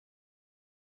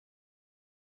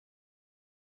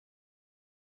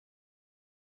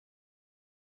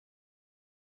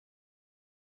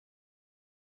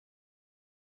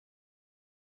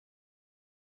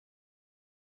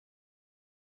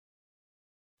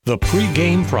The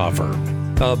pregame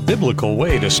proverb, a biblical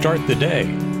way to start the day.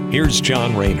 Here's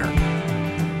John Rayner.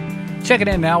 Checking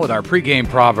in now with our pregame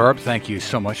proverb. Thank you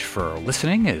so much for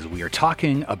listening as we are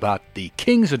talking about the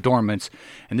king's adornments,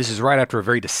 and this is right after a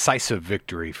very decisive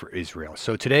victory for Israel.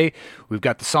 So today we've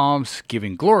got the Psalms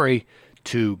giving glory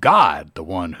to God, the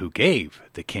one who gave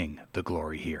the king the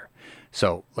glory here.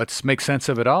 So let's make sense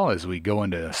of it all as we go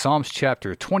into Psalms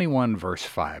chapter 21, verse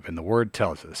 5, and the word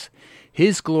tells us,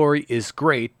 His glory is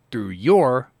great through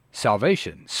your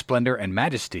salvation, splendor and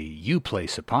majesty you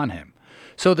place upon him.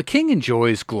 So the king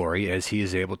enjoys glory as he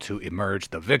is able to emerge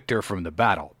the victor from the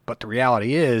battle. But the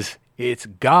reality is, it's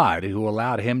God who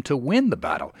allowed him to win the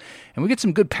battle. And we get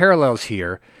some good parallels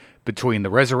here between the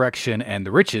resurrection and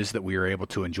the riches that we are able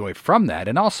to enjoy from that,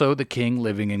 and also the king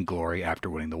living in glory after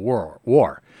winning the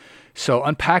war. So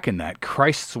unpacking that,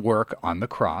 Christ's work on the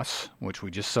cross, which we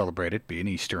just celebrated, being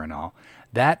Easter and all,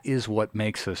 that is what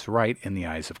makes us right in the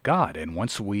eyes of God. And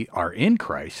once we are in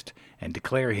Christ and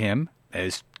declare him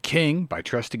as king by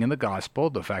trusting in the gospel,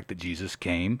 the fact that Jesus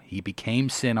came, he became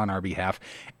sin on our behalf,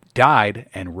 died,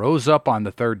 and rose up on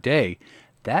the third day,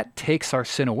 that takes our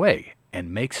sin away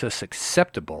and makes us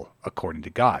acceptable according to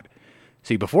God.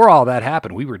 See, before all that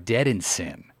happened, we were dead in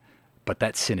sin. But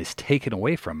that sin is taken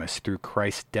away from us through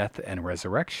Christ's death and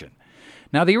resurrection.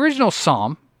 Now, the original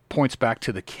psalm points back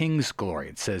to the king's glory.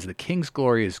 It says, the king's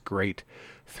glory is great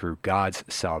through God's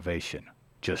salvation,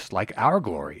 just like our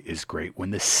glory is great when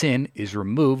the sin is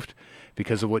removed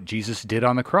because of what Jesus did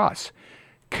on the cross.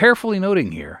 Carefully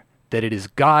noting here that it is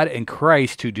God and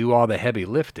Christ who do all the heavy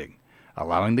lifting,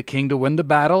 allowing the king to win the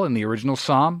battle in the original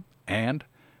psalm, and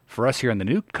for us here in the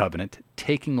new covenant,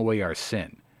 taking away our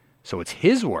sin. So it's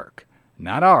his work,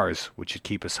 not ours, which should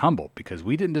keep us humble because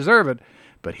we didn't deserve it,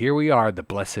 but here we are, the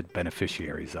blessed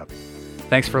beneficiaries of it.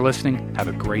 Thanks for listening. Have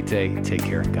a great day. Take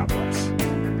care. God bless.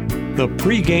 The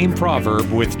pregame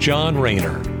proverb with John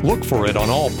Rayner. Look for it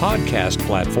on all podcast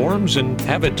platforms and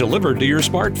have it delivered to your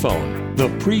smartphone. The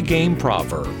pregame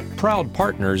proverb, proud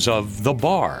partners of The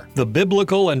Bar, the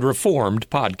Biblical and Reformed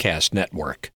Podcast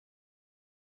Network.